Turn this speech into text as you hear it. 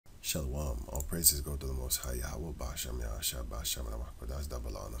Shalom. All praises go to the Most High Yahweh. That's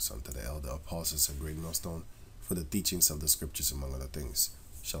double honor unto the elder apostles and great millstone for the teachings of the scriptures, among other things.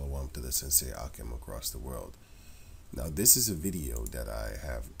 Shalom to the sincere Akim across the world. Now, this is a video that I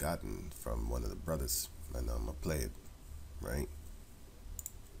have gotten from one of the brothers, and I'm going to play it, right?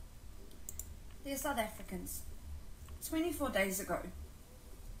 Dear South Africans, 24 days ago,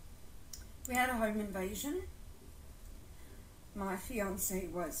 we had a home invasion. My fiance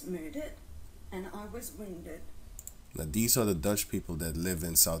was murdered and I was wounded. Now, these are the Dutch people that live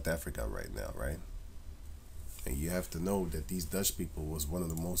in South Africa right now, right? And you have to know that these Dutch people was one of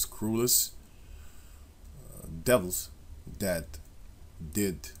the most cruelest devils that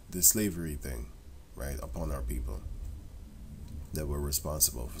did the slavery thing, right, upon our people, that were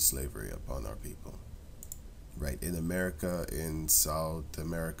responsible for slavery upon our people, right? In America, in South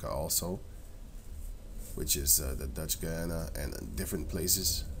America also, which is the Dutch Guyana, and different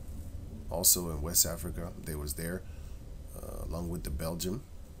places. Also in West Africa, they was there, along with the Belgium,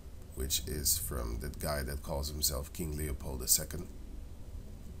 which is from the guy that calls himself King Leopold II.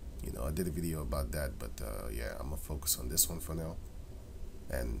 You know, I did a video about that, but yeah, I'm gonna focus on this one for now.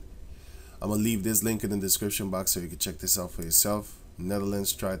 And I'm gonna leave this link in the description box so you can check this out for yourself.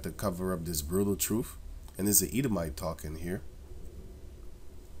 Netherlands tried to cover up this brutal truth, and there's an Edomite talking here.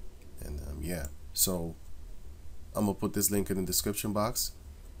 And yeah. So I'm gonna put this link in the description box,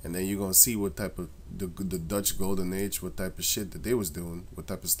 and then you're gonna see what type of the Dutch golden age, what type of shit that they was doing, what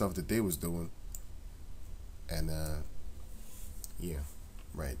type of stuff that they was doing. And yeah,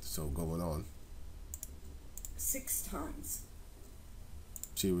 right. So going on, 6 times.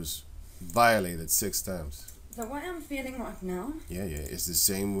 she was violated 6 times. The way I'm feeling right now. Yeah, it's the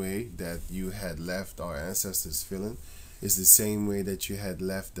same way that you had left our ancestors feeling. It's the same way that you had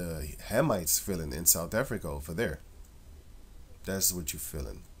left the Hamites feeling in South Africa over there. That's what you're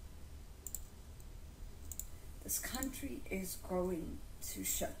feeling. This country is growing to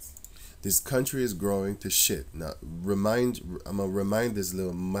shit. This country is growing to shit. Now, I'm going to remind this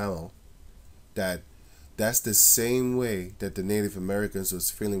little mammal that that's the same way that the Native Americans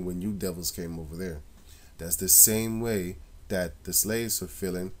was feeling when you devils came over there. That's the same way that the slaves were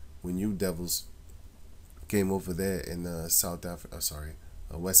feeling when you devils came over there in West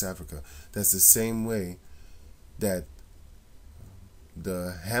Africa. That's the same way that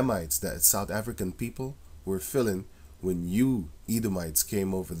the Hamites, that South African people, were feeling when you Edomites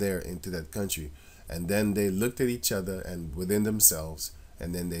came over there into that country. And then they looked at each other and within themselves,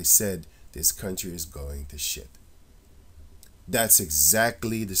 and then they said, this country is going to shit. That's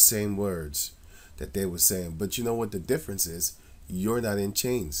exactly the same words that they were saying. But you know what the difference is? You're not in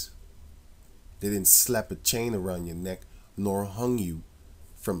chains. They didn't slap a chain around your neck nor hung you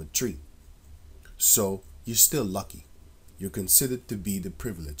from a tree. So you're still lucky. You're considered to be the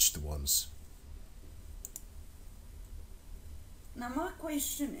privileged ones. Now my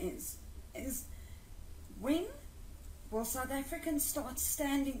question is when will South Africans start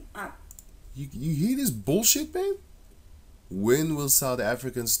standing up? You hear this bullshit, man? When will South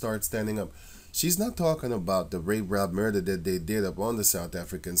Africans start standing up? She's not talking about the rape, rob, murder that they did upon the South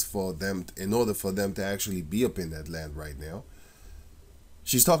Africans for them, in order for them to actually be up in that land right now.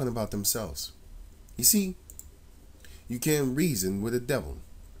 She's talking about themselves. You see, you can't reason with the devil.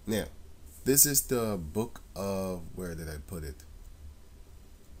 Now, this is the book of, where did I put it?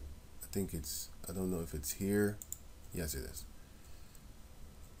 I think it's, I don't know if it's here. Yes, it is.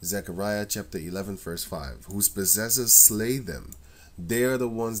 Zechariah chapter 11 verse 5. Whose possessors slay them. They are the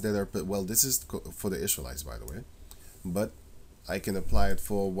ones that are, well, this is for the Israelites, by the way, but I can apply it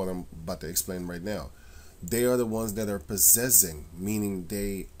for what I'm about to explain right now. They are the ones that are possessing, meaning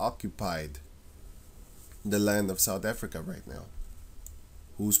they occupied the land of South Africa right now.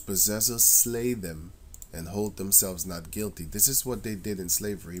 Whose possessors slay them and hold themselves not guilty. This is what they did in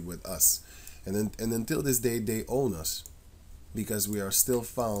slavery with us. And until this day, they own us, because we are still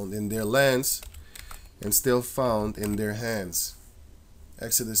found in their lands and still found in their hands.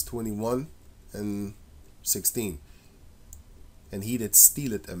 Exodus 21 and 16. And he that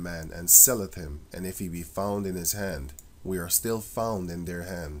stealeth a man and selleth him, and if he be found in his hand, we are still found in their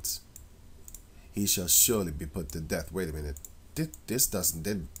hands, he shall surely be put to death. Wait a minute.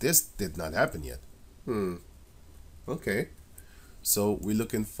 This did not happen yet. Okay. So we're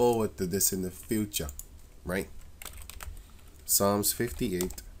looking forward to this in the future, right? Psalms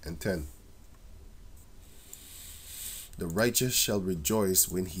 58 and 10. The righteous shall rejoice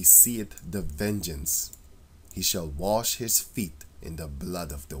when he seeth the vengeance. He shall wash his feet in the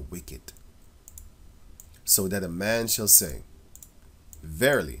blood of the wicked. So that a man shall say,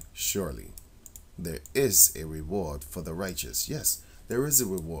 verily, surely, there is a reward for the righteous. Yes, There is a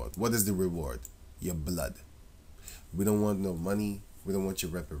reward. What is the reward? Your blood. We don't want no money. We don't want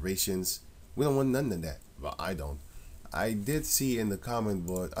your reparations. We don't want none of that. Well, I don't. I did see in the comment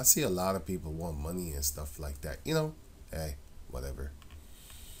board, I see a lot of people want money and stuff like that. You know, hey, whatever.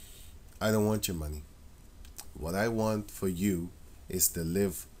 I don't want your money. What I want for you is to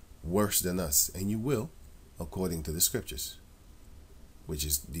live worse than us. And you will, according to the scriptures. Which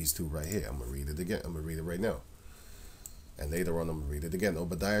is these two right here. I'm going to read it again. I'm going to read it right now. And later on, I'm going to read it again.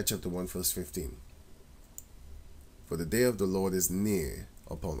 Obadiah chapter 1, verse 15. For the day of the Lord is near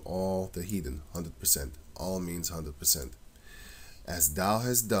upon all the heathen, 100%. All means 100%. As thou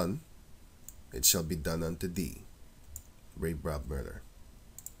hast done, it shall be done unto thee. Rape, rob, murder.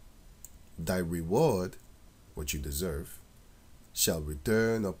 Thy reward, what you deserve, shall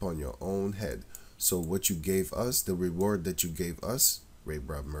return upon your own head. So what you gave us, the reward that you gave us, rape,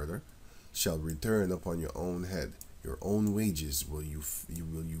 rob, murder, shall return upon your own head. Your own wages will you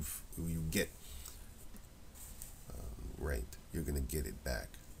get. Right, you're gonna get it back,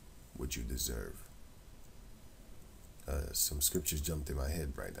 what you deserve. Some scriptures jumped in my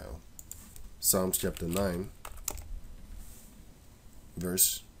head right now. Psalms chapter 9,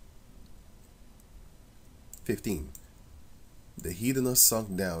 verse 15. The heathen are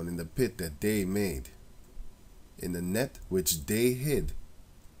sunk down in the pit that they made. In the net which they hid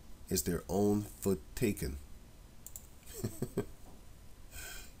is their own foot taken.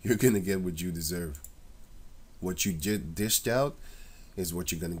 You're going to get what you deserve. What you dished out is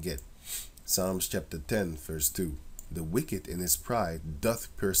what you're going to get. Psalms chapter 10, verse 2. The wicked in his pride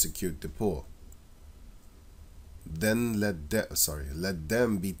doth persecute the poor. Then let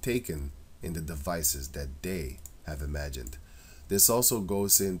them be taken in the devices that they have imagined. This also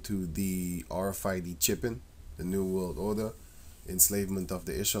goes into the RFID chipping, the New World Order, enslavement of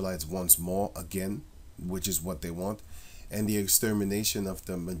the Israelites once more again, which is what they want, and the extermination of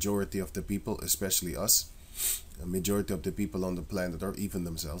the majority of the people, especially us, a majority of the people on the planet, or even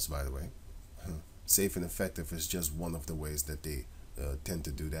themselves, by the way. Safe and effective is just one of the ways that they tend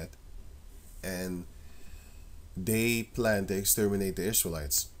to do that. And they plan to exterminate the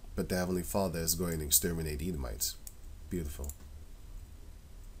Israelites, but the Heavenly Father is going to exterminate Edomites. Beautiful.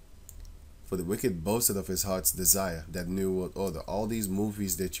 For the wicked boasted of his heart's desire, that New World Order. All these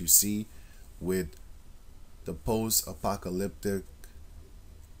movies that you see with the post-apocalyptic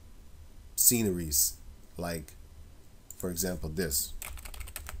sceneries, like, for example, this.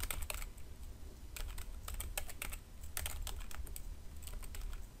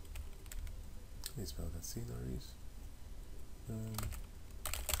 Can you spell that? Sceneries? Yeah,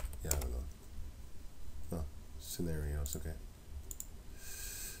 I don't know. Oh, scenarios, okay.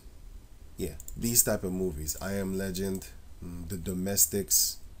 Yeah, these type of movies. I Am Legend, The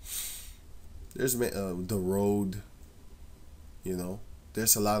Domestics. There's The Road. You know,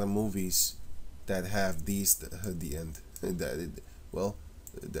 there's a lot of movies that have these the end. Well,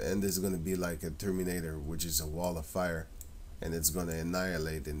 the end is going to be like a Terminator, which is a wall of fire, and it's going to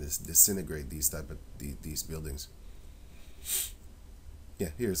annihilate and disintegrate these type of these buildings.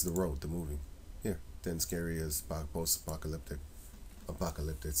 Yeah, here's The Road, the movie. Here, 10 scariest post-apocalyptic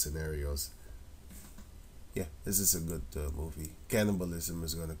scenarios. Yeah, this is a good movie. Cannibalism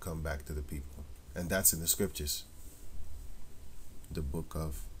is going to come back to the people, and that's in the scriptures. The book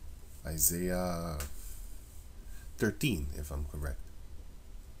of Isaiah 13, if I'm correct.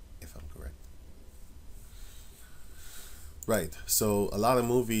 Right, so a lot of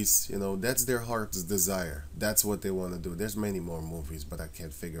movies, you know, that's their heart's desire. That's what they want to do. There's many more movies, but I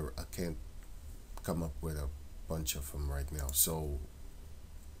can't come up with a bunch of them right now. So,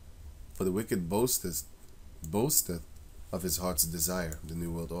 for the wicked boasteth of his heart's desire, the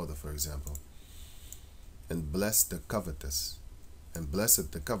New World Order, for example, and blessed the covetous,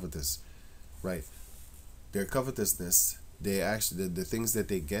 right? Their covetousness, they actually, the things that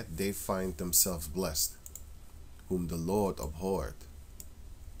they get, they find themselves blessed, whom the Lord abhorred.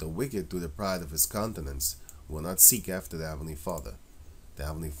 The wicked, through the pride of his countenance, will not seek after the Heavenly Father. The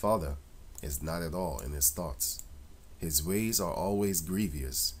Heavenly Father is not at all in his thoughts. His ways are always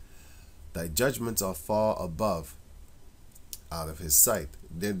grievous. Thy judgments are far above, out of his sight.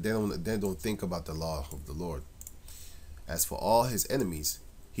 They don't think about the law of the Lord. As for all his enemies,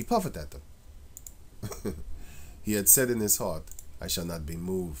 he puffeth at them. He had said in his heart, I shall not be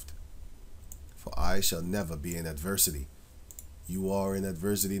moved, for I shall never be in adversity. You are in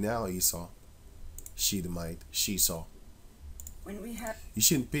adversity now, Esau. Edomite, Esau. You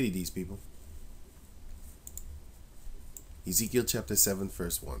shouldn't pity these people. Ezekiel chapter 7,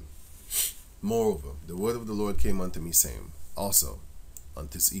 verse 1. Moreover, the word of the Lord came unto me, saying, also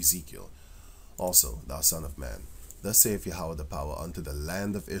unto Ezekiel, also, thou son of man, Thus saith Yahweh the power unto the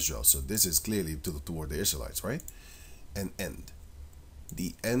land of Israel. So this is clearly toward the Israelites, right? An end.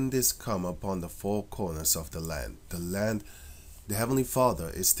 The end is come upon the four corners of the land. The land, the Heavenly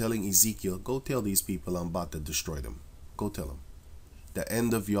Father is telling Ezekiel, go tell these people I'm about to destroy them. Go tell them. The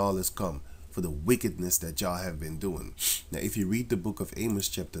end of y'all is come for the wickedness that y'all have been doing. Now, if you read the book of Amos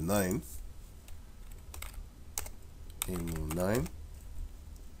chapter 9, Amos 9,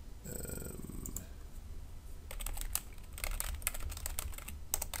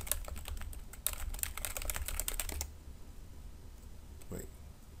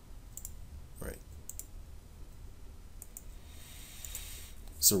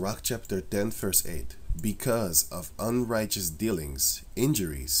 Sirach chapter 10 verse 8. Because of unrighteous dealings,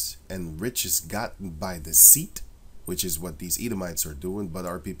 injuries, and riches gotten by deceit, which is what these Edomites are doing, but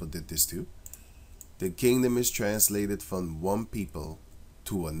our people did this too, the kingdom is translated from one people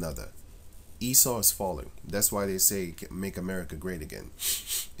to another. Esau is falling. That's why they say make America great again.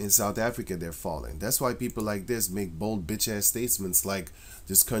 In South Africa, they're falling. That's why people like this make bold bitch-ass statements like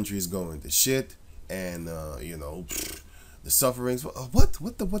this country is going to shit and, you know, the sufferings. What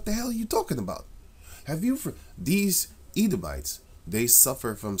the hell are you talking about? Have you, these Edomites, they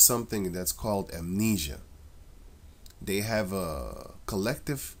suffer from something that's called amnesia. They have a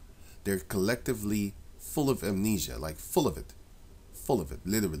collective, they're collectively full of amnesia, like full of it,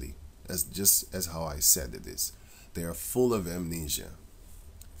 literally, as just as how I said it is. They are full of amnesia,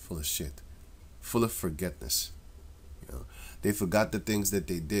 full of shit, full of forgetness. You know, they forgot the things that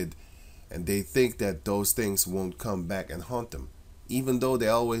they did, and they think that those things won't come back and haunt them, even though they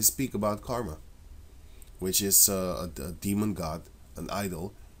always speak about karma, which is a demon god, an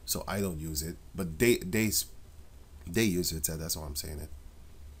idol. So I don't use it, but they use it. So that's why I'm saying it.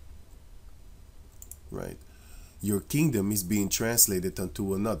 Right. Your kingdom is being translated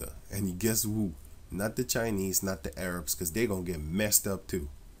unto another, and guess who? Not the Chinese, not the Arabs, because they're gonna get messed up too,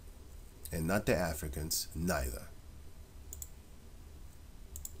 and not the Africans neither.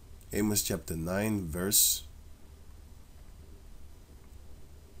 Amos chapter 9 verse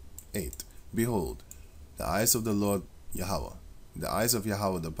 8. Behold, the eyes of the Lord Yahweh, the eyes of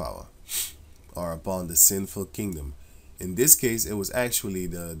Yahweh the power, are upon the sinful kingdom. In this case, it was actually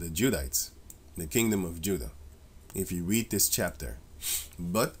the Judites, the kingdom of Judah, if you read this chapter.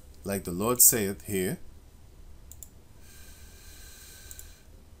 But, like the Lord saith here,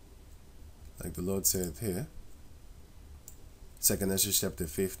 Second Ezra chapter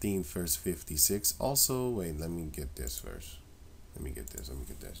 15 verse 56. Also, wait, let me get this verse.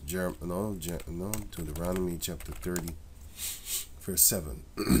 Deuteronomy chapter 30 verse 7.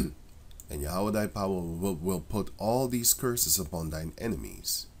 And Yahweh thy power will put all these curses upon thine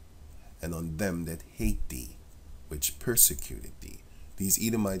enemies, and on them that hate thee, which persecuted thee. These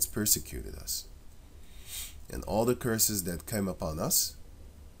Edomites persecuted us. And all the curses that came upon us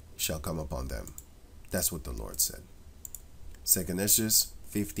shall come upon them. That's what the Lord said. Second Ezra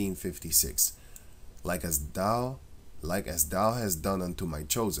 15:56. Like as thou hast done unto my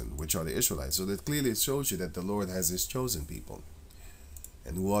chosen, which are the Israelites. So that clearly shows you that the Lord has his chosen people.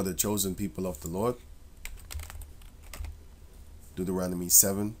 And who are the chosen people of the Lord? Deuteronomy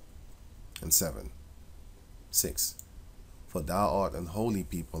 7 and 7. 6. For thou art an holy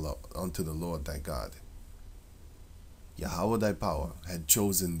people unto the Lord thy God. Yahweh thy power had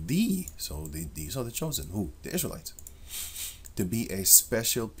chosen thee. So these are the chosen. Who? The Israelites. To be a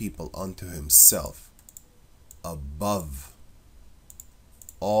special people unto himself, above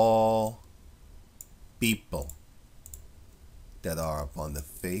all people that are upon the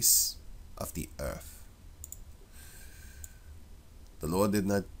face of the earth. The Lord did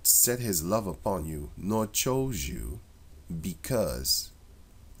not set his love upon you, nor chose you, because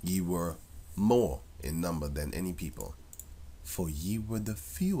ye were more in number than any people, for ye were the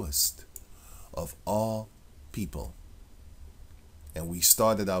fewest of all people. And we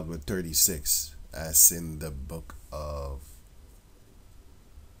started out with 36, as in the book of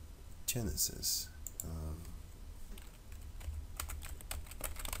Genesis.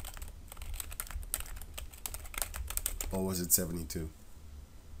 Or was it 72?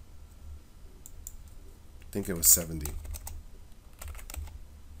 I think it was 70.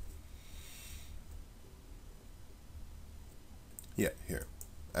 Yeah, here.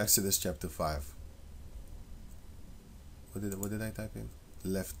 Exodus chapter 5. What did I type in?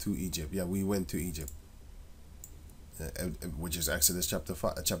 Left to Egypt. Yeah, we went to Egypt. Which is Exodus chapter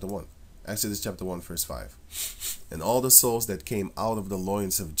 1. Exodus chapter 1 verse 5. And all the souls that came out of the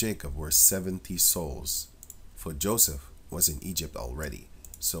loins of Jacob were 70 souls. For Joseph was in Egypt already.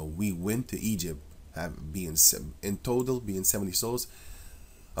 So we went to Egypt, in total being 70 souls.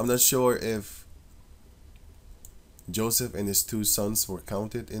 I'm not sure if Joseph and his 2 sons were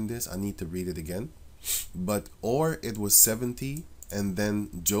counted in this. I need to read it again. But, or it was 70, and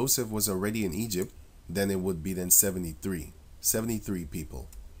then Joseph was already in Egypt, then it would be then 73. 73 people,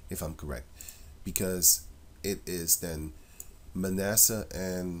 if I'm correct. Because it is then Manasseh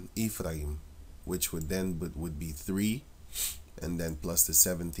and Ephraim, which would then would be 3, and then plus the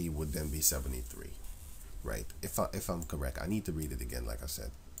 70 would then be 73. Right? If I'm correct. I need to read it again, like I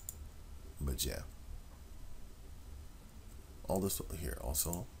said. But yeah. All this here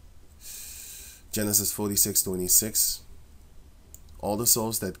also. Genesis 46:26. All the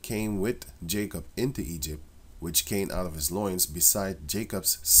souls that came with Jacob into Egypt, which came out of his loins, beside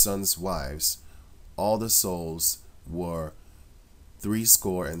Jacob's sons' wives, all the souls were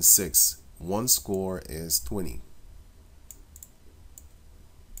 66. 1 score is 20.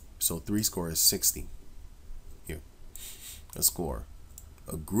 So 3 score is 60. Here. A score.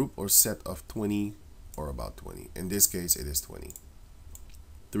 A group or set of 20 or about 20. In this case, it is 20.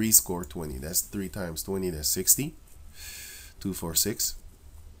 3 score 20. That's 3 times 20. That's 60. 2, 4, 6.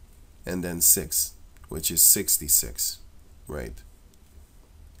 And then 6, which is 66. Right?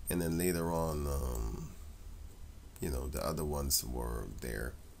 And then later on, you know, the other ones were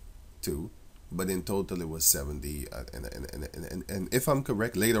there too. But in total, it was 70. And if I'm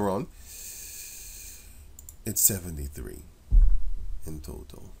correct, later on, it's 73 in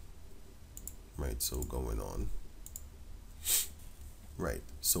total. Right? So going on. Right.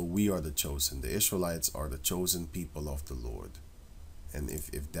 So we are the chosen. The Israelites are the chosen people of the Lord. And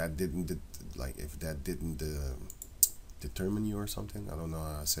if that didn't determine you or something, I don't know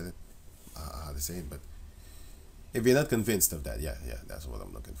how I said it, how to say it, but if you're not convinced of that, yeah, that's what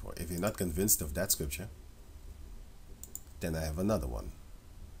I'm looking for. If you're not convinced of that scripture, then I have another one,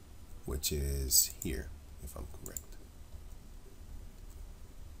 which is here, if I'm correct.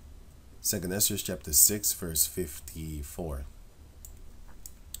 2nd Ezra chapter 6, verse 54.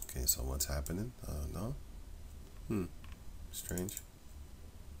 Okay, so what's happening? No? Strange.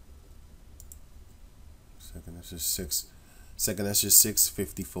 2nd Ezra 6. 2nd Ezra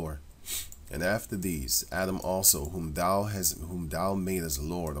 6:54. And after these, Adam also, whom thou madest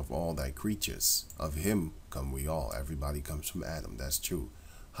Lord of all thy creatures, of him come we all. Everybody comes from Adam. That's true.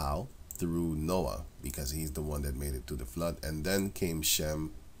 How? Through Noah, because he's the one that made it to the flood. And then came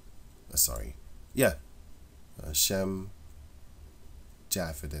Shem,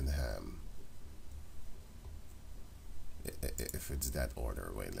 Japheth, and Ham. If it's that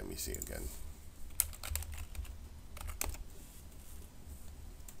order, wait, let me see again.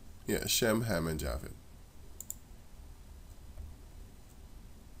 Yeah, Shem, Ham, and Japheth.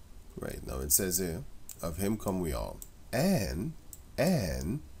 Right, now it says here, of him come we all. And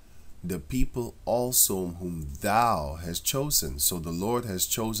the people also whom thou hast chosen. So the Lord has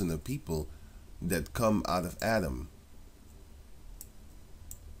chosen the people that come out of Adam,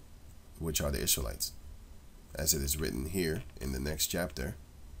 which are the Israelites. As it is written here in the next chapter,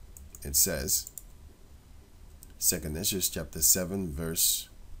 it says, 2nd Ezra chapter 7, verse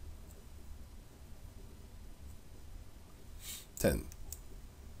 10.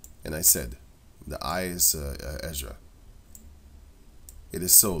 And I said, the I is Ezra. It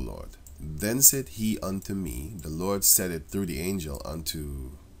is so, Lord. Then said he unto me, the Lord said it through the angel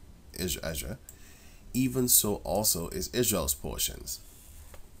unto Ezra, even so also is Israel's portions.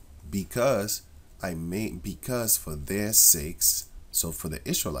 Because for their sakes, so for the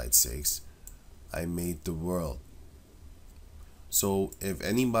Israelites' sakes, I made the world. So if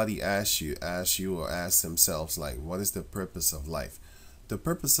anybody asks you or asks themselves, like, what is the purpose of life? The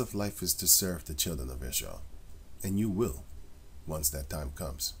purpose of life is to serve the children of Israel. And you will, once that time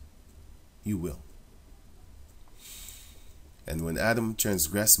comes. You will. And when Adam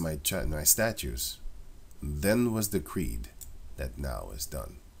transgressed my statutes, then was decreed that now is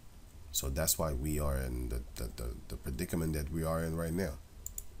done. So that's why we are in the predicament that we are in right now.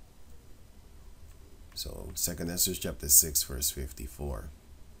 So 2nd Ezra chapter 6, verse 54.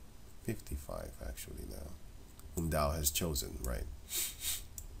 55 actually now. Whom thou hast chosen, right?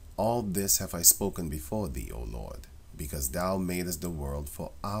 All this have I spoken before thee, O Lord, because thou madest the world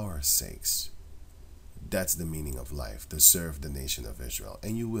for our sakes. That's the meaning of life, to serve the nation of Israel.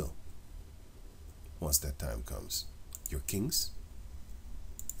 And you will, once that time comes. Your kings,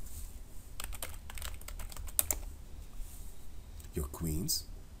 your queens.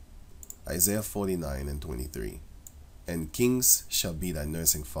 Isaiah 49:23. And kings shall be thy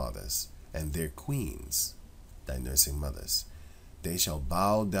nursing fathers, and their queens thy nursing mothers. They shall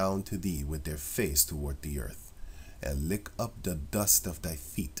bow down to thee with their face toward the earth, and lick up the dust of thy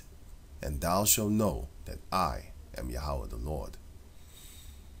feet, and thou shalt know that I am Yahweh the Lord.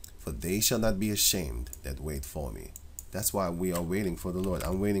 For they shall not be ashamed that wait for me. That's why we are waiting for the Lord.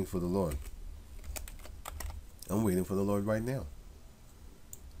 I'm waiting for the Lord. I'm waiting for the Lord right now.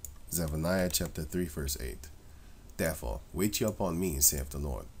 Zephaniah chapter 3 verse 8. Therefore, wait ye upon me, saith the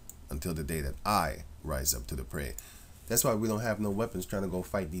Lord, until the day that I rise up to the prey. That's why we don't have no weapons trying to go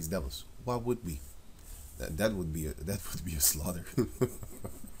fight these devils. Why would we? That would be a slaughter.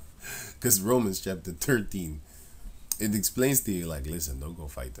 Because Romans chapter 13, it explains to you like, listen, don't go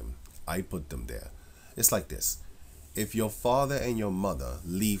fight them. I put them there. It's like this. If your father and your mother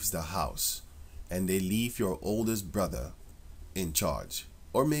leaves the house and they leave your oldest brother in charge,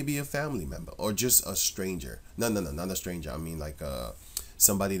 or maybe a family member, or just a stranger. No, not a stranger. I mean like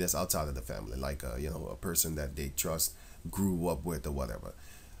somebody that's outside of the family, like a person that they trust, grew up with, or whatever.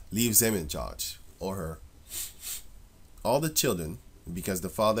 Leaves him in charge, or her. All the children, because the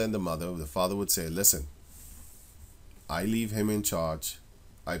father and the father would say, listen, I leave him in charge,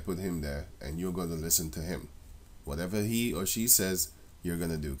 I put him there, and you're going to listen to him. Whatever he or she says, you're going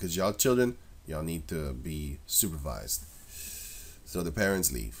to do. Because y'all children, y'all need to be supervised. So the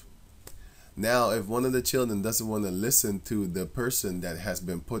parents leave. Now, if one of the children doesn't want to listen to the person that has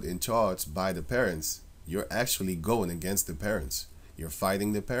been put in charge by the parents, you're actually going against the parents. You're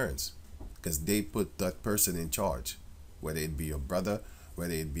fighting the parents because they put that person in charge, whether it be your brother,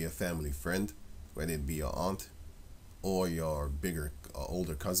 whether it be a family friend, whether it be your aunt or your bigger,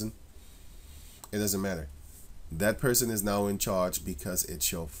 older cousin. It doesn't matter. That person is now in charge because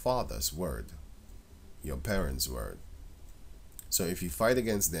it's your father's word, your parents' word. So if you fight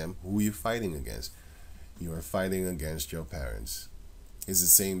against them, who are you fighting against? You are fighting against your parents. It's the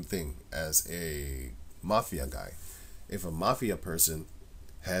same thing as a mafia guy. If a mafia person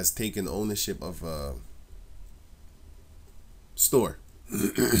has taken ownership of a store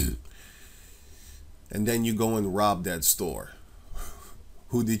and then you go and rob that store,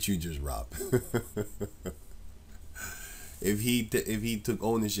 who did you just rob? If he took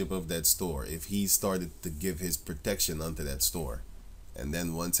ownership of that store, if he started to give his protection onto that store, and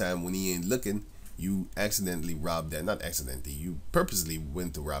then one time when he ain't looking, you accidentally robbed that, not accidentally, you purposely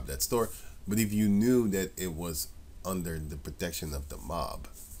went to rob that store, but if you knew that it was under the protection of the mob,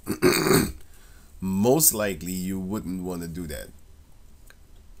 most likely you wouldn't want to do that,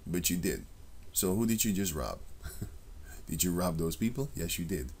 but you did. So who did you just rob? Did you rob those people? Yes, you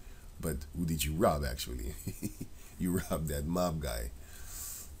did. But who did you rob actually? You robbed that mob guy.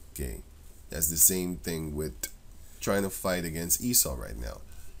 Okay, that's the same thing with trying to fight against Esau right now.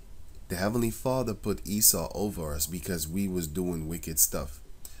 The Heavenly Father put Esau over us because we was doing wicked stuff.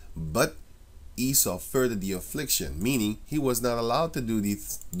 But Esau furthered the affliction, meaning he was not allowed to do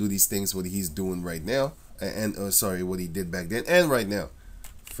these things what he's doing right now, and what he did back then and right now.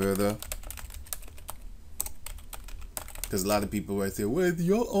 Further, because a lot of people might say, well, it's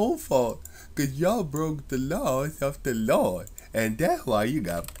your own fault because y'all broke the laws of the Lord and that's why you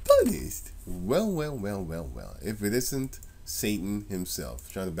got punished. Well. If it isn't Satan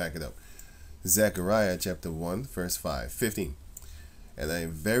himself. Trying to back it up. Zechariah chapter 1 verse 15. And I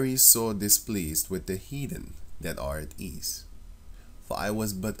am very sore displeased with the heathen that are at ease. For I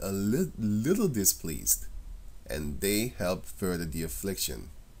was but a little displeased, and they helped further the affliction.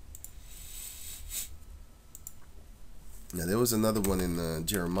 Now there was another one in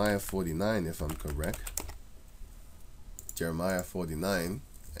Jeremiah 49, if I'm correct. Jeremiah 49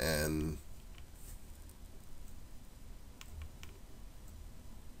 and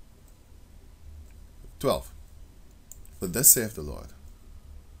 12. For thus saith the Lord,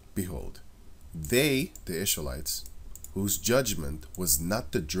 behold, they, the Israelites, whose judgment was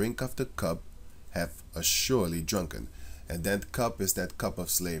not to drink of the cup, have assuredly drunken. And that cup is that cup of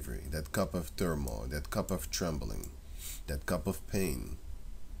slavery, that cup of turmoil, that cup of trembling, that cup of pain.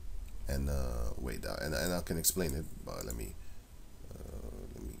 And and I can explain it, but let me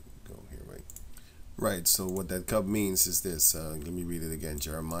go here. Right, so what that cup means is this. Let me read it again.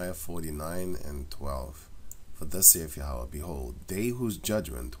 Jeremiah 49 and 12. For thus saith Yahweh, behold, they whose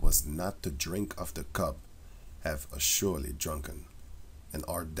judgment was not to drink of the cup have assuredly drunken. And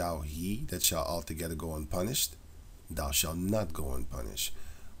art thou he that shall altogether go unpunished? Thou shalt not go unpunished,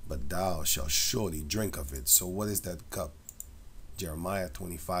 but thou shalt surely drink of it. So what is that cup? Jeremiah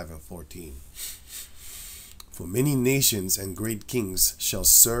 25 and 14. For many nations and great kings shall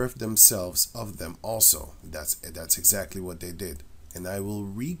serve themselves of them also. That's exactly what they did. And I will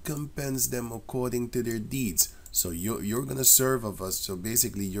recompense them according to their deeds. So you're going to serve of us. So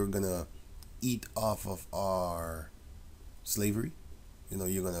basically you're going to eat off of our slavery. You know,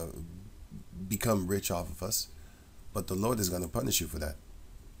 you're going to become rich off of us. But the Lord is going to punish you for that.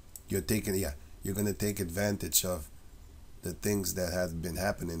 You're going to take advantage of the things that have been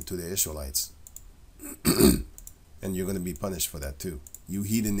happening to the Israelites. And you're going to be punished for that too. You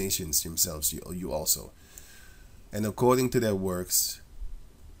heathen nations themselves, you also. And according to their works,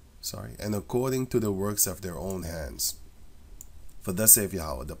 and according to the works of their own hands. For thus saith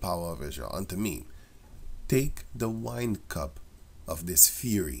Yahweh, the power of Israel, unto me, take the wine cup of this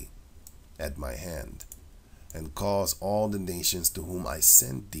fury at my hand, and cause all the nations to whom I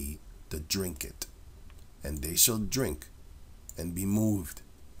send thee to drink it. And they shall drink, and be moved,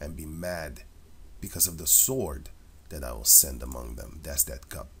 and be mad, because of the sword that I will send among them. That's that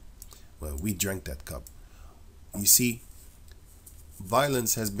cup. When we drank that cup, you see,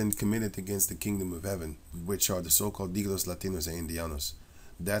 violence has been committed against the kingdom of heaven, which are the so-called Negros, Latinos, and Indianos.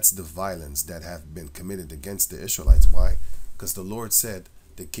 That's the violence that have been committed against the Israelites. Why? Because the Lord said,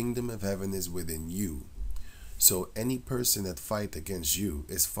 the kingdom of heaven is within you. So any person that fight against you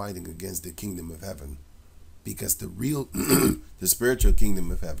is fighting against the kingdom of heaven. Because the real, the spiritual kingdom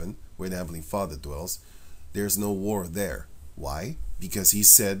of heaven, where the Heavenly Father dwells, there's no war there. Why? Because he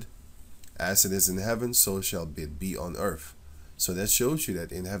said, as it is in heaven, so shall it be on earth. So that shows you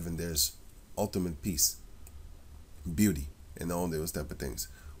that in heaven there's ultimate peace, beauty, and all those type of things,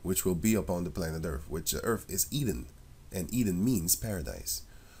 which will be upon the planet earth, which the earth is Eden, and Eden means paradise.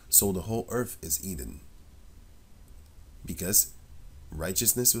 So the whole earth is Eden, because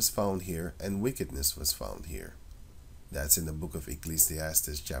righteousness was found here and wickedness was found here. That's in the book of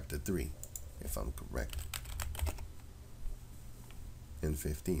Ecclesiastes chapter 3, if I'm correct. In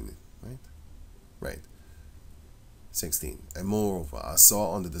 15, right? Right. 16. And moreover, I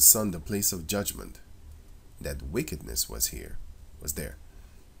saw under the sun the place of judgment, that wickedness was there,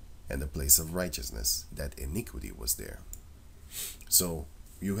 and the place of righteousness, that iniquity was there. So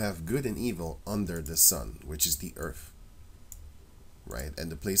you have good and evil under the sun, which is the earth, right?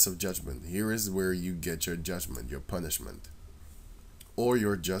 And the place of judgment, here is where you get your judgment, your punishment, or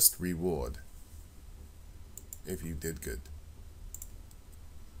your just reward if you did good.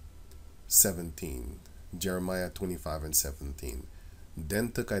 17. Jeremiah 25 and 17.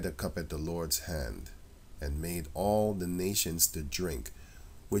 Then took I the cup at the Lord's hand, and made all the nations to drink,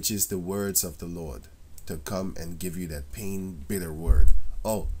 which is the words of the Lord, to come and give you that pain, bitter word.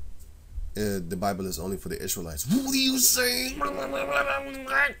 Oh, the Bible is only for the Israelites. What are you saying?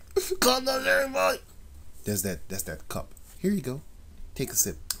 That's that cup. Here you go. Take a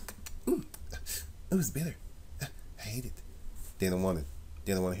sip. It was bitter. I hate it. They don't want it.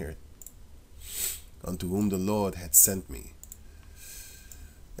 They don't want to hear it. Unto whom the Lord had sent me.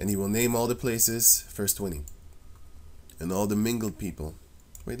 And he will name all the places, verse 20, and all the mingled people.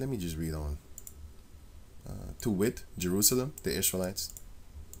 Wait, let me just read on. To wit, Jerusalem, the Israelites,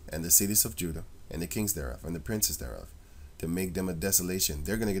 and the cities of Judah, and the kings thereof, and the princes thereof, to make them a desolation.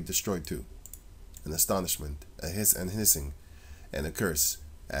 They're going to get destroyed too. An astonishment, a hiss and hissing, and a curse,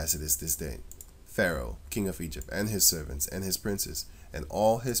 as it is this day. Pharaoh, king of Egypt, and his servants, and his princes, and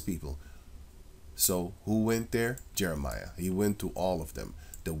all his people. So who went there? Jeremiah. He went to all of them.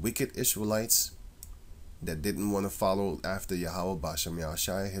 The wicked Israelites that didn't want to follow after Yahweh Bashem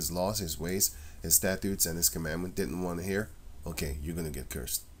Yahushai, his laws, his ways, his statutes, and his commandment, didn't want to hear. Okay, you're going to get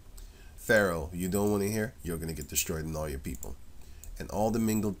cursed. Pharaoh, you don't want to hear, you're going to get destroyed, and all your people. And all the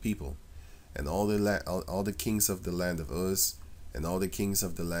mingled people, and all the kings of the land of Uz, and all the kings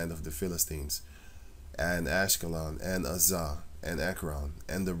of the land of the Philistines, and Ashkelon, and Azah, and Ekron,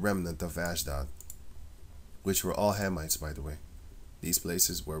 and the remnant of Ashdod, which were all Hamites, by the way. These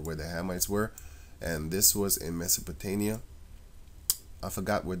places were where the Hamites were, and this was in Mesopotamia. I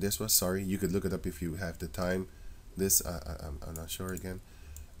forgot where this was. Sorry, you could look it up if you have the time. This I'm not sure again.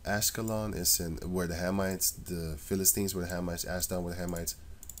 Ashkelon is in where the Hamites, the Philistines were the Hamites, Ashdod were the Hamites.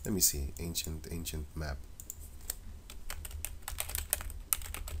 Let me see, ancient map.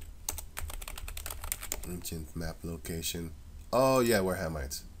 Ancient map location. Oh yeah, we're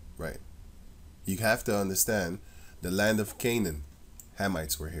Hamites, right? You have to understand the land of Canaan.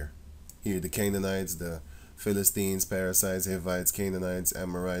 Hamites were here. Here, the Canaanites, the Philistines, Perizzites, Hivites, Canaanites,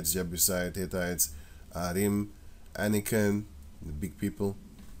 Amorites, Jebusites, Hittites, Arim, Anakim, the big people,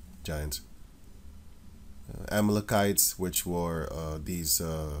 giants. Amalekites, which were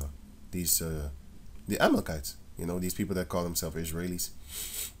the Amalekites. You know, these people that call themselves Israelis.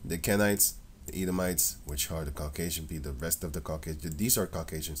 The Kenites, the Edomites, which are the Caucasian people, the rest of the Caucasians. These are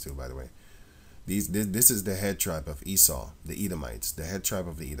Caucasians too, by the way. This is the head tribe of Esau, the Edomites, the head tribe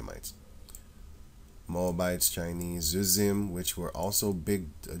of the Edomites. Moabites, Chinese, Zuzim, which were also big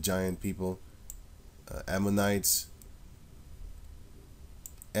giant people. Ammonites,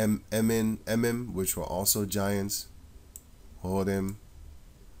 Emim, which were also giants. Horim.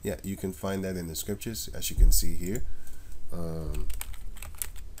 Yeah, you can find that in the scriptures, as you can see here. mm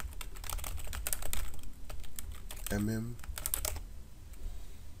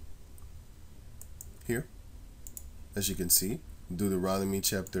here, as you can see, Deuteronomy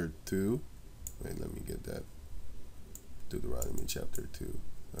chapter 2. Wait, let me get that. Deuteronomy chapter 2.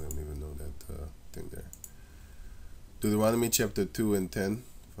 I don't even know that thing there. Deuteronomy chapter 2 and 10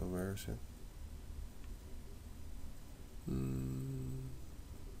 for version.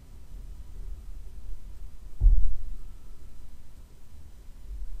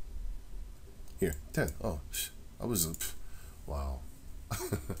 Here, 10. Oh, I was, wow.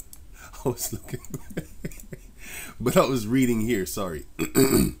 I was looking, but I was reading here, sorry.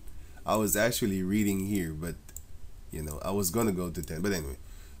 I was actually reading here, but, you know, I was going to go to 10. But anyway,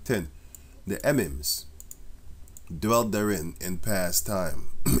 10. The Emims dwelt therein in past time,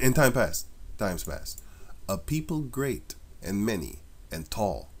 in times past, a people great and many and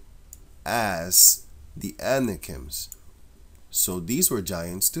tall, as the Anakims. So these were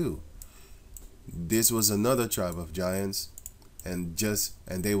giants too. This was another tribe of giants, and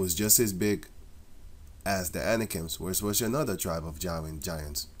they was just as big as the Anakims, which was another tribe of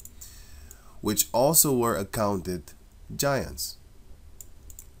giants, which also were accounted giants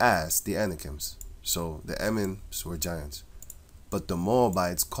as the Anakims. So the Emims were giants, but the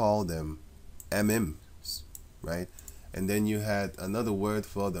Moabites called them Emims, right? And then you had another word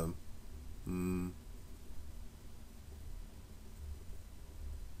for them.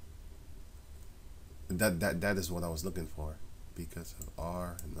 That is what I was looking for, because of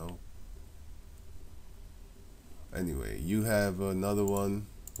R and O. Anyway, you have another one,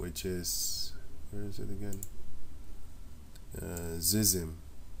 which is, where is it again? Zizim.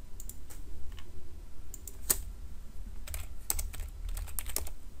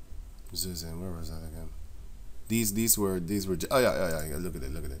 Zizim, where was that again? These were oh yeah, look at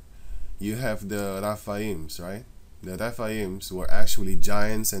it. You have the Raphaims, right? The Raphaims were actually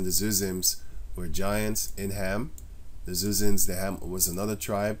giants, and the Zizims were giants in Ham. The Zizims, the Ham was another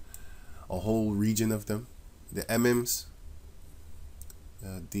tribe, a whole region of them. The Emims,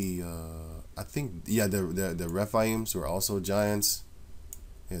 I think, yeah, the Rephaims were also giants.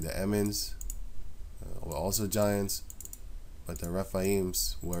 Yeah, the Emims were also giants, but the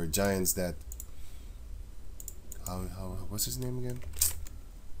Rephaims were giants that, what's his name again?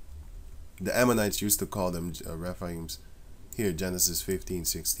 The Ammonites used to call them Rephaims. Here, Genesis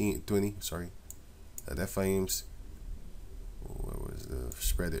 15:16-20. Sorry, the Rephaims. Where was the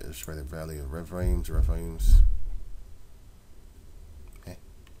spread valley of Rephaims? Okay.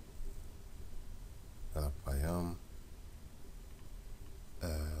 Raphaim.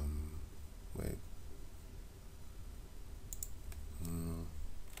 Wait.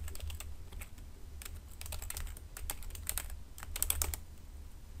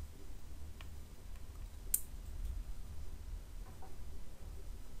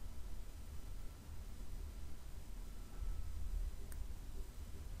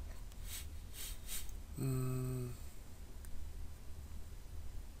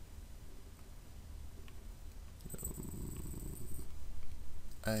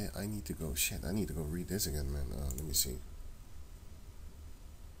 I need to go, shit, I need to go read this again, man. Let me see.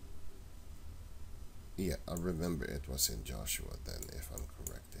 Yeah, I remember it was in Joshua then, if I'm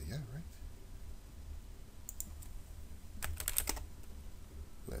correct. Yeah, right?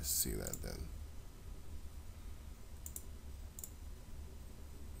 Let's see that then.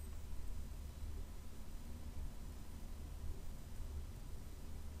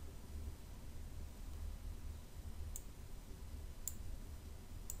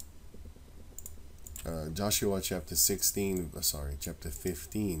 Joshua chapter 15,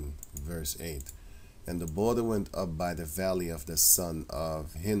 verse 8. And the border went up by the valley of the son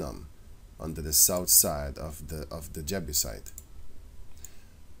of Hinnom, under the south side of the Jebusite.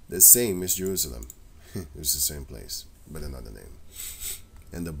 The same is Jerusalem. It's the same place, but another name.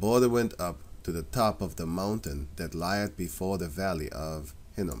 And the border went up to the top of the mountain that lieth before the valley of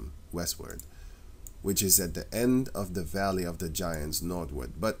Hinnom westward, which is at the end of the valley of the giants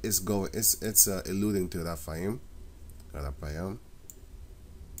northward. But it's alluding to Raphaim.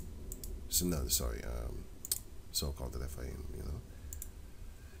 So no, sorry, so-called Raphaim, you know.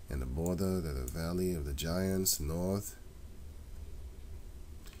 And the border, the valley of the giants north.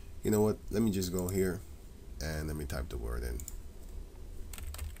 You know what? Let me just go here and let me type the word in.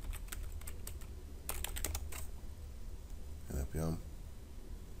 Raphaim.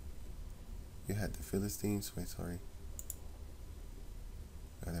 You had the Philistines. Wait, sorry.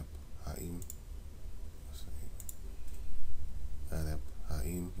 Haim.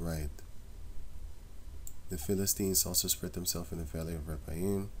 Haim. Right. The Philistines also spread themselves in the valley of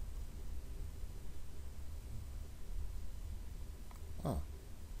Rephaim.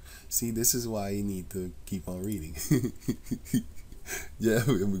 See, this is why you need to keep on reading. Yeah,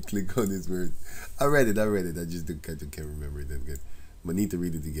 I'm gonna click on this word. I read it. I just can't remember it that good. But need to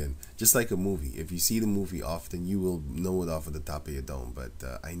read it again. Just like a movie. If you see the movie often, you will know it off of the top of your dome. But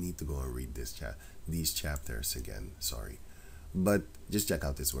I need to go and read these chapters again. Sorry. But just check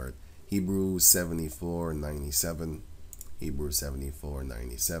out this word. Hebrews 74:97. Hebrews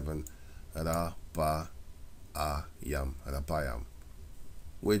 74:97. Rapayam.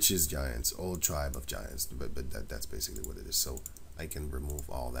 Which is giants, old tribe of giants. But that's basically what it is. So I can remove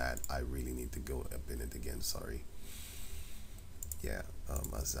all that. I really need to go up in it again. Sorry. Yeah.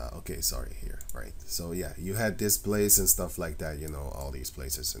 Okay. Sorry. Here. Right. So yeah, you had this place and stuff like that. You know, all these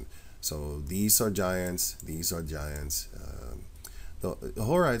places, and so these are giants. These are giants. The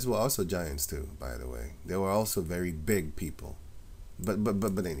Horites were also giants too. By the way, they were also very big people.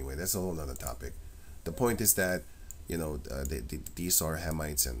 But anyway, that's a whole other topic. The point is that, you know, these are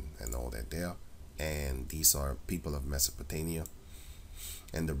Hamites and all that there, and these are people of Mesopotamia,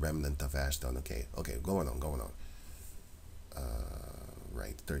 and the remnant of Ashdod. Okay, going on.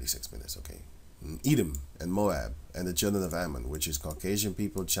 Right, 36 minutes. Okay, Edom and Moab and the children of Ammon, which is Caucasian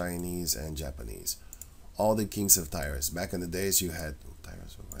people, Chinese and Japanese. All the kings of Tyrus. Back in the days, you had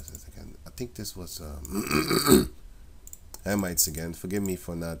Tyrus. What was it again? I think this was Hamites again. Forgive me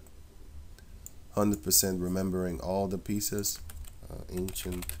for not 100% remembering all the pieces.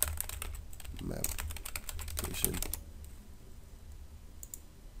 Ancient map.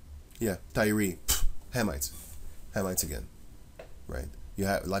 Yeah, Tyre. Hamites again. Right. You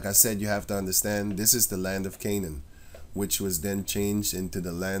have, like I said, you have to understand this is the land of Canaan, which was then changed into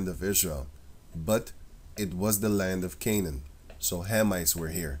the land of Israel. But it was the land of Canaan. So Hamites were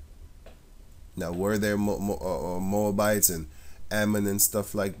here. Now, were there Moabites and Ammon and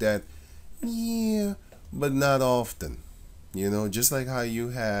stuff like that? Yeah, but not often. You know, just like how you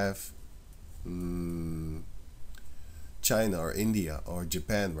have China or India or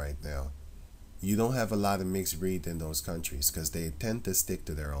Japan right now. You don't have a lot of mixed breed in those countries because they tend to stick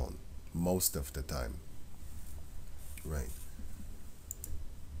to their own most of the time. Right.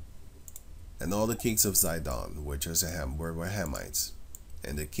 And all the kings of Zidon, which is were Hamites,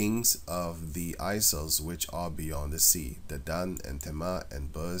 and the kings of the Isles, which are beyond the sea, the Dan and Tema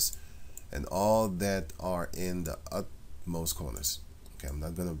and Buz, and all that are in the utmost corners. Okay, I'm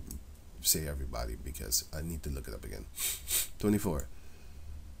not gonna say everybody because I need to look it up again. 24.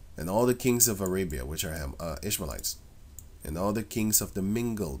 And all the kings of Arabia, which are Ishmaelites, and all the kings of the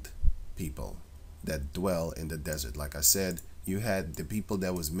mingled people that dwell in the desert. Like I said, you had the people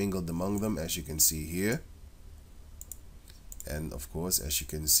that was mingled among them, as you can see here. And of course, as you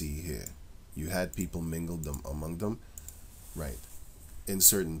can see here, you had people mingled among them, right, in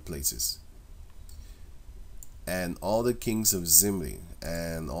certain places. And all the kings of Zimri,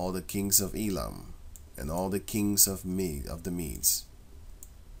 and all the kings of Elam, and all the kings of the Medes,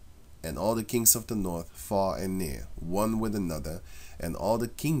 and all the kings of the north, far and near, one with another, and all the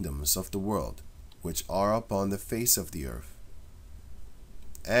kingdoms of the world, which are upon the face of the earth,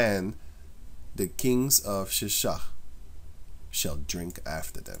 and the kings of Shishak shall drink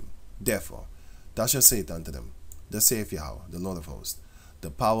after them. Therefore, thou shalt say unto them, thus saith Yahweh, the Lord of hosts, the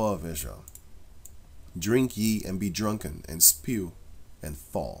power of Israel, drink ye and be drunken, and spew and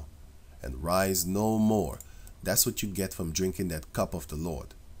fall, and rise no more. That's what you get from drinking that cup of the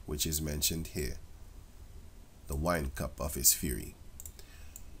Lord, which is mentioned here, the wine cup of his fury,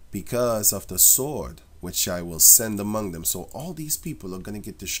 because of the sword which I will send among them. So all these people are going to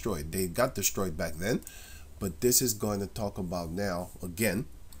get destroyed. They got destroyed back then, but this is going to talk about now, again,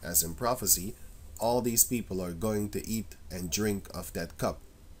 as in prophecy, all these people are going to eat and drink of that cup.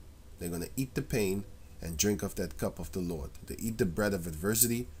 They're going to eat the pain and drink of that cup of the Lord. They eat the bread of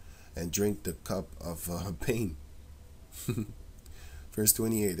adversity and drink the cup of pain. Verse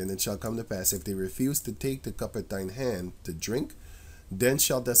 28, and it shall come to pass, if they refuse to take the cup at thine hand to drink, then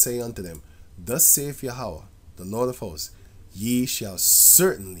shalt thou say unto them, thus saith Yahweh, the Lord of hosts, ye shall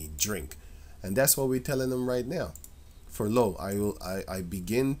certainly drink. And that's what we're telling them right now. For lo, I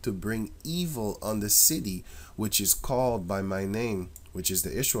begin to bring evil on the city which is called by my name, which is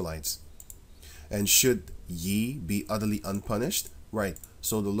the Israelites. And should ye be utterly unpunished? Right.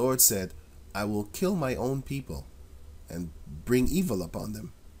 So the Lord said, I will kill my own people and bring evil upon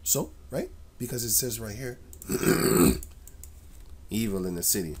them. So, right? Because it says right here, evil in the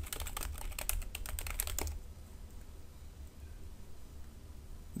city.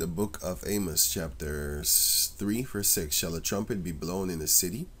 The book of Amos, chapter 3, verse 6. Shall a trumpet be blown in the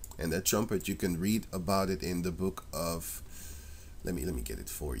city? And that trumpet, you can read about it in the book of, let me get it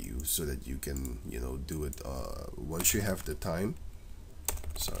for you so that you can, do it once you have the time.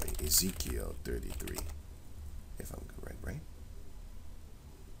 Sorry, Ezekiel 33. If I'm correct, right?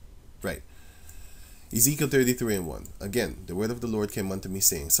 Right. Ezekiel 33 and 1. Again, the word of the Lord came unto me,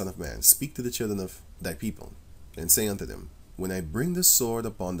 saying, Son of man, speak to the children of thy people, and say unto them, when I bring the sword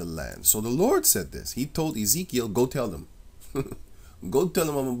upon the land. So the Lord said this. He told Ezekiel, go tell them. Go tell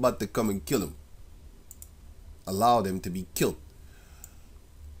them I'm about to come and kill them. Allow them to be killed.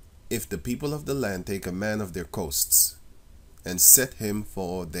 If the people of the land take a man of their coasts, and set him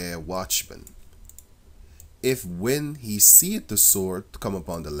for their watchman, if when he seeth the sword come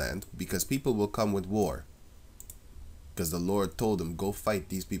upon the land, because people will come with war, because the Lord told them, go fight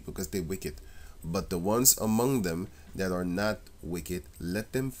these people because they're wicked. But the ones among them that are not wicked,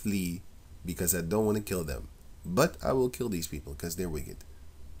 let them flee, because I don't want to kill them. But I will kill these people because they're wicked.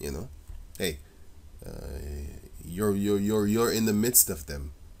 You know, hey, you're in the midst of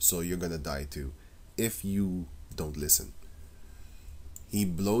them, so you're gonna die too if you don't listen. He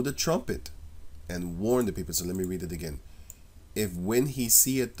blow the trumpet and warn the people. So let me read it again. If when he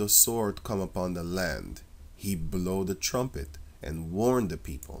seeth the sword come upon the land, he blow the trumpet and warn the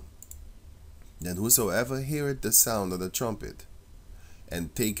people, then whosoever heareth the sound of the trumpet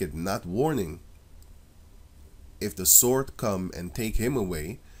and taketh not warning, if the sword come and take him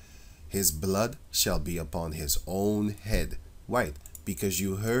away, his blood shall be upon his own head. Why? Because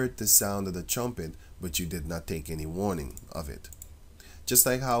you heard the sound of the trumpet, but you did not take any warning of it. Just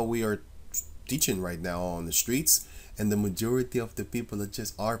like how we are teaching right now on the streets, and the majority of the people are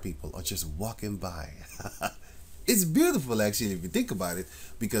just walking by. It's beautiful, actually, if you think about it,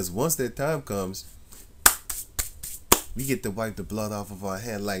 because once that time comes, we get to wipe the blood off of our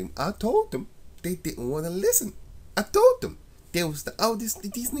hand. Like I told them, they didn't want to listen. I told them they was these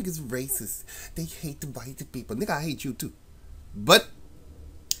niggas racist. They hate the white people. Nigga, I hate you too. But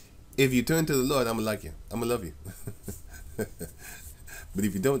if you turn to the Lord, I'm gonna like you. I'm gonna love you. But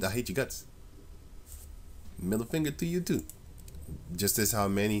if you don't, I hate your guts. Middle finger to you too. Just as how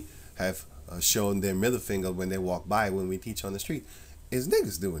many have shown their middle finger when they walk by when we teach on the street. It's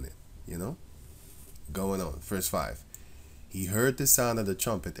niggas doing it, you know. Going on, verse 5. He heard the sound of the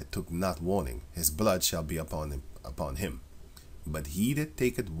trumpet and took not warning. His blood shall be upon him. But he that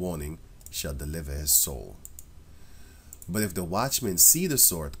taketh warning shall deliver his soul. But if the watchman see the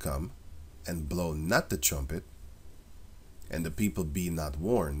sword come, and blow not the trumpet, and the people be not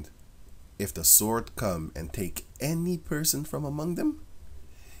warned, if the sword come and take any person from among them,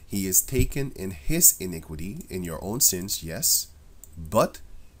 he is taken in his iniquity, in your own sins, yes, but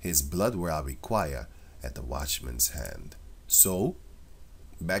his blood will I require at the watchman's hand. So,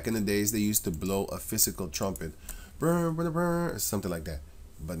 back in the days, they used to blow a physical trumpet, brr, brr, brr, something like that.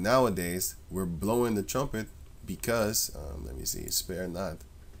 But nowadays, we're blowing the trumpet because, let me see, spare not.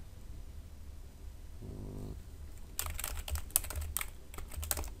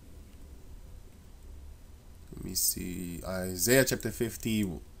 Let me see, Isaiah chapter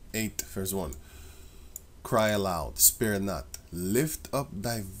 58, verse 1. Cry aloud, spare not, lift up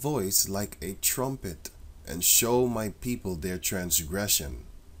thy voice like a trumpet, and show my people their transgression,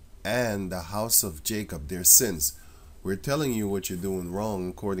 and the house of Jacob their sins. We're telling you what you're doing wrong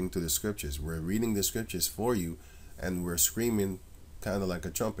according to the scriptures. We're reading the scriptures for you, and we're screaming kind of like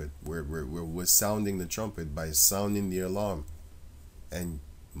a trumpet. We're sounding the trumpet by sounding the alarm, and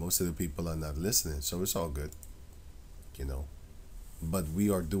most of the people are not listening, so it's all good, you know. But we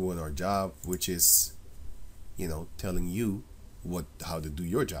are doing our job, which is, you know, telling you how to do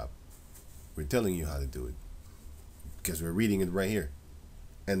your job. We're telling you how to do it because we're reading it right here,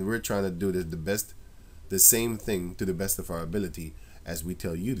 and we're trying to do the same thing to the best of our ability as we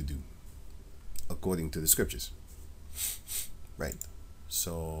tell you to do according to the scriptures, right?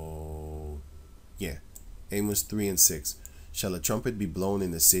 So yeah, Amos 3 and 6. Shall a trumpet be blown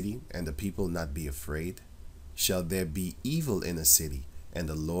in the city, and the people not be afraid? Shall there be evil in a city, and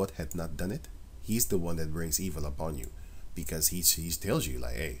the Lord hath not done it? He's the one that brings evil upon you, because he tells you,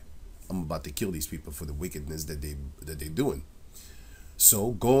 like, hey, I'm about to kill these people for the wickedness that they're doing.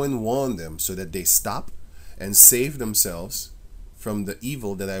 So go and warn them so that they stop and save themselves from the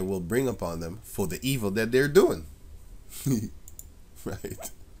evil that I will bring upon them for the evil that they're doing.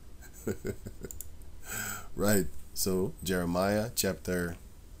 Right. Right. So Jeremiah chapter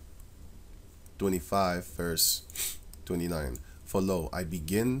 25 verse 29. For lo, I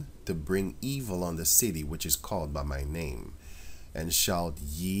begin to bring evil on the city which is called by my name, and should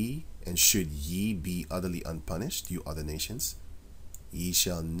ye be utterly unpunished, you other nations? Ye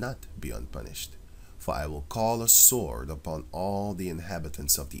shall not be unpunished, for I will call a sword upon all the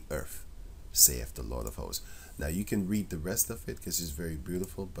inhabitants of the earth, saith the Lord of hosts. Now you can read the rest of it because it's very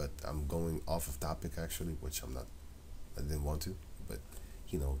beautiful, but I'm going off of topic actually, which I didn't want to, but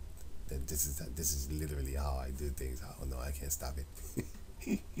you know, that this is literally how I do things. Oh no, I can't stop it.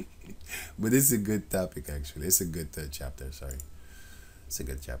 But it's a good topic actually. It's a good chapter. Sorry, it's a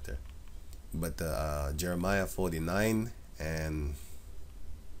good chapter. But Jeremiah 49 and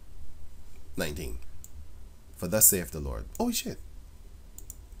 19. For thus saith the Lord. Oh shit!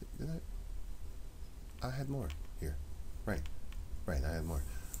 Did I had more here. Right. I had more.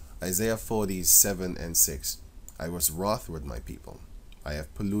 Isaiah 47 and 6. I was wroth with my people. I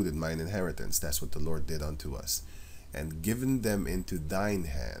have polluted mine inheritance. That's what the Lord did unto us. And given them into thine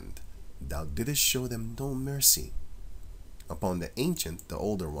hand. Thou didst show them no mercy. Upon the ancient, the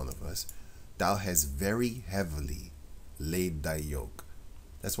older one of us, thou hast very heavily laid thy yoke.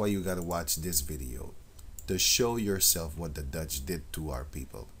 That's why you got to watch this video. To show yourself what the Dutch did to our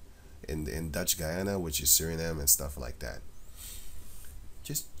people. In Dutch Guyana, which is Suriname and stuff like that.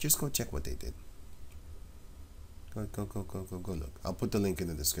 Just go check what they did. Go look. I'll put the link in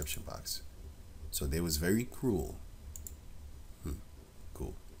the description box. So they was very cruel.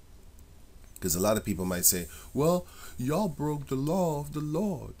 Cool. Because a lot of people might say, well, y'all broke the law of the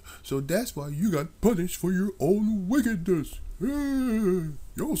Lord, so that's why you got punished for your own wickedness. Hey,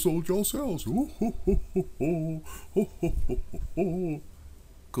 y'all sold yourselves.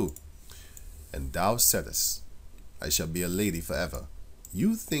 Cool. And thou saidest, I shall be a lady forever.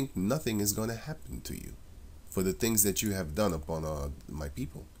 You think nothing is going to happen to you for the things that you have done upon my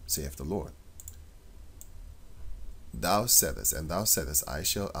people, saith the Lord. Thou saidest, and thou saidest, I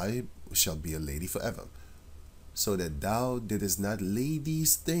shall be a lady forever, so that thou didst not lay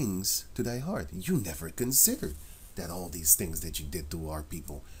these things to thy heart. You never considered that all these things that you did to our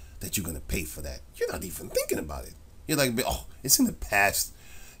people, that you're going to pay for that. You're not even thinking about it. You're like, oh, it's in the past.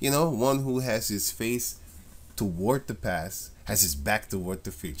 You know, one who has his face toward the past has his back toward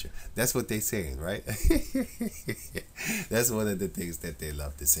the future. That's what they're saying, right? That's one of the things that they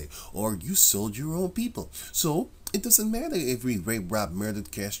love to say. Or you sold your own people. So it doesn't matter if we raped, robbed,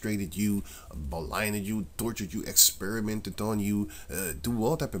 murdered, castrated you, blinded you, tortured you, experimented on you, do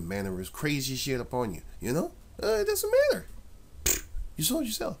all type of manners, crazy shit upon you. You know? It doesn't matter. You sold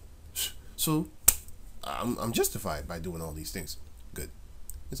yourself. So I'm justified by doing all these things. Good.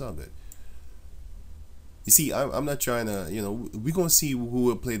 It's all good. You see, I'm not trying to, you know, we're going to see who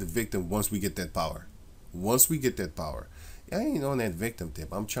will play the victim once we get that power. Once we get that power. I ain't on that victim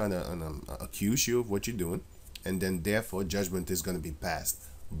tip. I'm trying to accuse you of what you're doing. And then, therefore, judgment is going to be passed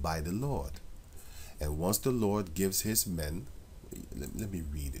by the Lord. And once the Lord gives his men, let me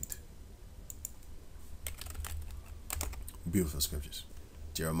read it. Beautiful scriptures.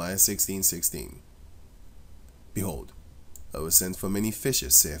 Jeremiah 16:16. Behold, I will send for many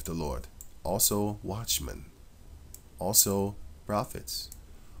fishes, saith the Lord. Also watchmen, also prophets,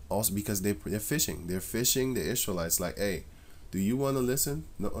 also because they're fishing. They're fishing the Israelites like, hey, do you want to listen?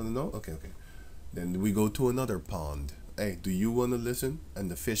 No. Okay. Then we go to another pond. Hey, do you want to listen?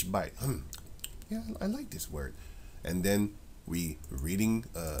 And the fish bite. Yeah, I like this word. And then we reading.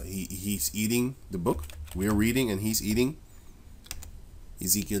 He's eating the book. We're reading and he's eating.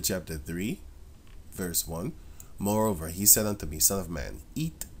 Ezekiel chapter 3, verse 1. Moreover, he said unto me, Son of man,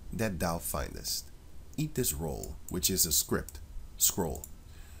 eat that thou findest. Eat this roll, which is a scroll,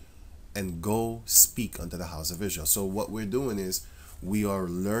 and go speak unto the house of Israel. So what we're doing is we are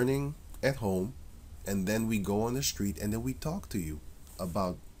learning at home, and then we go on the street, and then we talk to you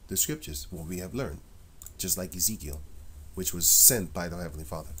about the scriptures, what we have learned, just like Ezekiel, which was sent by the Heavenly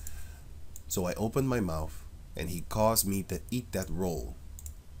Father. So I opened my mouth, and he caused me to eat that roll.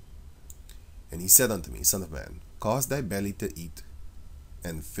 And he said unto me, Son of man, cause thy belly to eat,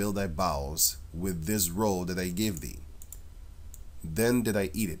 and fill thy bowels with this roll that I gave thee. Then did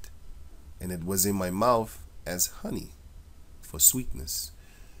I eat it, and it was in my mouth as honey for sweetness.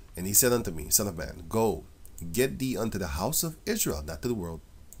 And he said unto me, Son of man, go, get thee unto the house of Israel, not to the world,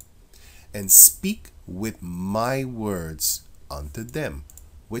 and speak with my words unto them.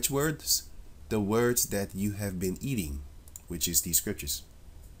 Which words? The words that you have been eating, which is these scriptures.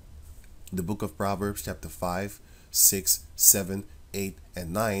 The book of Proverbs chapter 5, 6, 7, 8,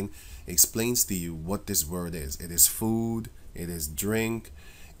 and 9 explains to you what this word is. It is food, it is drink,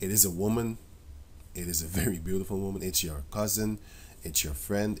 it is a woman, it is a very beautiful woman, it's your cousin, it's your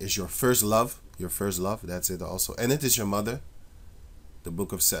friend, it's your first love, that's it also, and it is your mother. The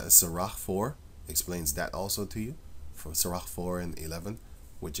book of Sirach 4 explains that also to you, from Sirach 4 and 11,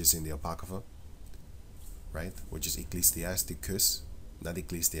 which is in the Apocrypha, right, which is Ecclesiasticus, not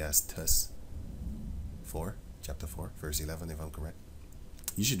Ecclesiastes 4. Chapter 4, verse 11, if I'm correct.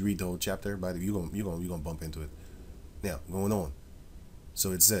 You should read the whole chapter, but you're gonna bump into it. Now, going on.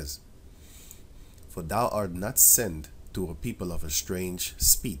 So it says, For thou art not sent to a people of a strange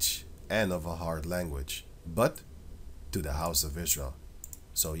speech and of a hard language, but to the house of Israel.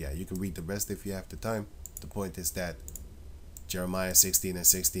 So yeah, you can read the rest if you have the time. The point is that Jeremiah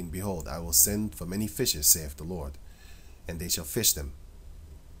 16:16, behold, I will send for many fishes, saith the Lord, and they shall fish them.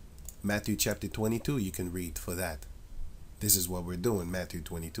 Matthew chapter 22, you can read for that. This is what we're doing, Matthew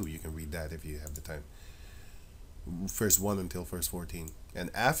 22. You can read that if you have the time. Verse 1 until verse 14. And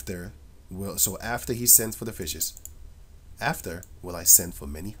after, so after he sends for the fishes, after will I send for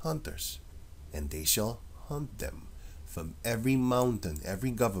many hunters, and they shall hunt them from every mountain,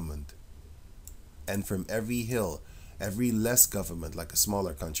 every government, and from every hill, every less government, like a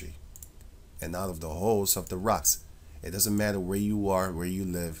smaller country, and out of the holes of the rocks. It doesn't matter where you are, where you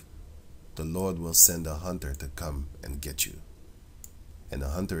live, the Lord will send a hunter to come and get you. And the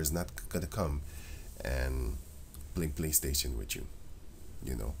hunter is not going to come and play PlayStation with you,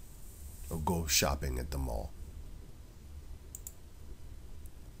 you know, or go shopping at the mall.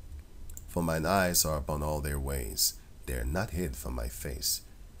 For mine eyes are upon all their ways. They are not hid from my face,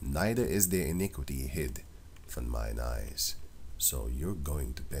 neither is their iniquity hid from mine eyes. So you're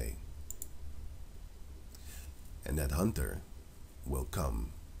going to pay. And that hunter will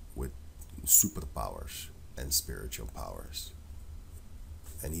come with superpowers and spiritual powers.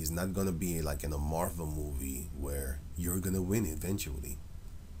 And he's not going to be like in a Marvel movie where you're going to win eventually.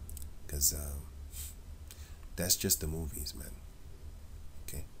 Because that's just the movies, man.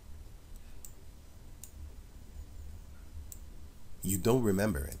 Okay? You don't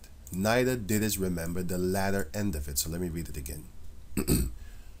remember it. Neither did it remember the latter end of it. So let me read it again.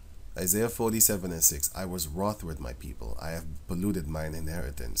 Isaiah 47:6. I was wroth with my people. I have polluted mine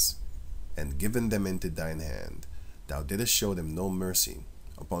inheritance, and given them into thine hand. Thou didst show them no mercy.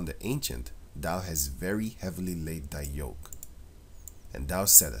 Upon the ancient thou hast very heavily laid thy yoke. And thou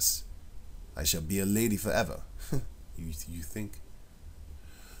saidst, I shall be a lady forever. you think?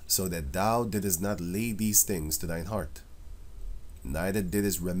 So that thou didst not lay these things to thine heart, neither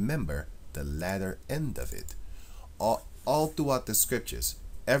didst remember the latter end of it. All throughout the scriptures,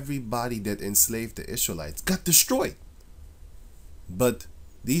 everybody that enslaved the Israelites got destroyed. But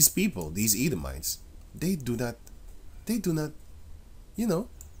these people, these Edomites, they do not, you know,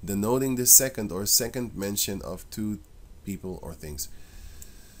 denoting the second mention of two people or things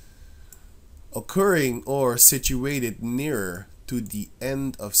occurring or situated nearer to the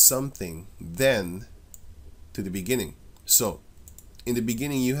end of something than to the beginning. So, in the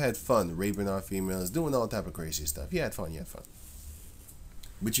beginning you had fun, raping our females, doing all type of crazy stuff. You had fun.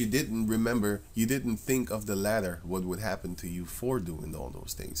 But you didn't remember, you didn't think of the latter, what would happen to you for doing all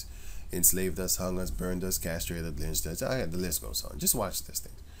those things. Enslaved us, hung us, burned us, castrated, lynched us. The list goes on. Just watch this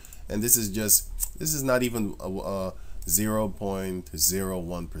thing. And this is not even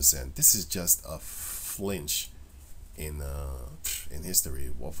 0.01%. This is just a flinch in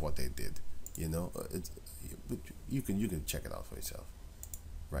history of what they did. You know, you can check it out for yourself.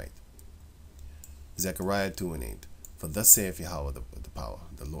 Right. Zechariah 2:8. For thus saith Yahweh the power,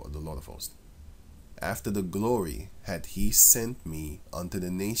 the Lord of hosts. After the glory had he sent me unto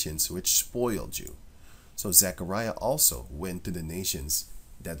the nations which spoiled you. So Zechariah also went to the nations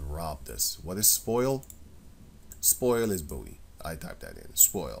that robbed us. What is spoil? Spoil is booty. I typed that in.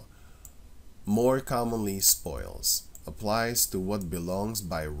 Spoil. More commonly, spoils applies to what belongs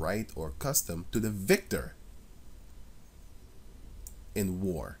by right or custom to the victor in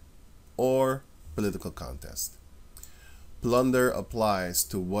war or political contest. Plunder applies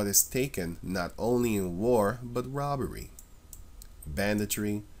to what is taken not only in war but robbery,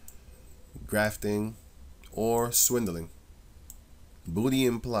 banditry, grafting, or swindling. Booty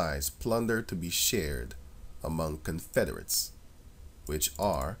implies plunder to be shared among confederates, which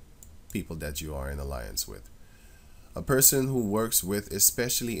are people that you are in alliance with. A person who works with,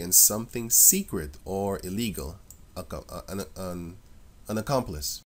 especially in something secret or illegal, an accomplice.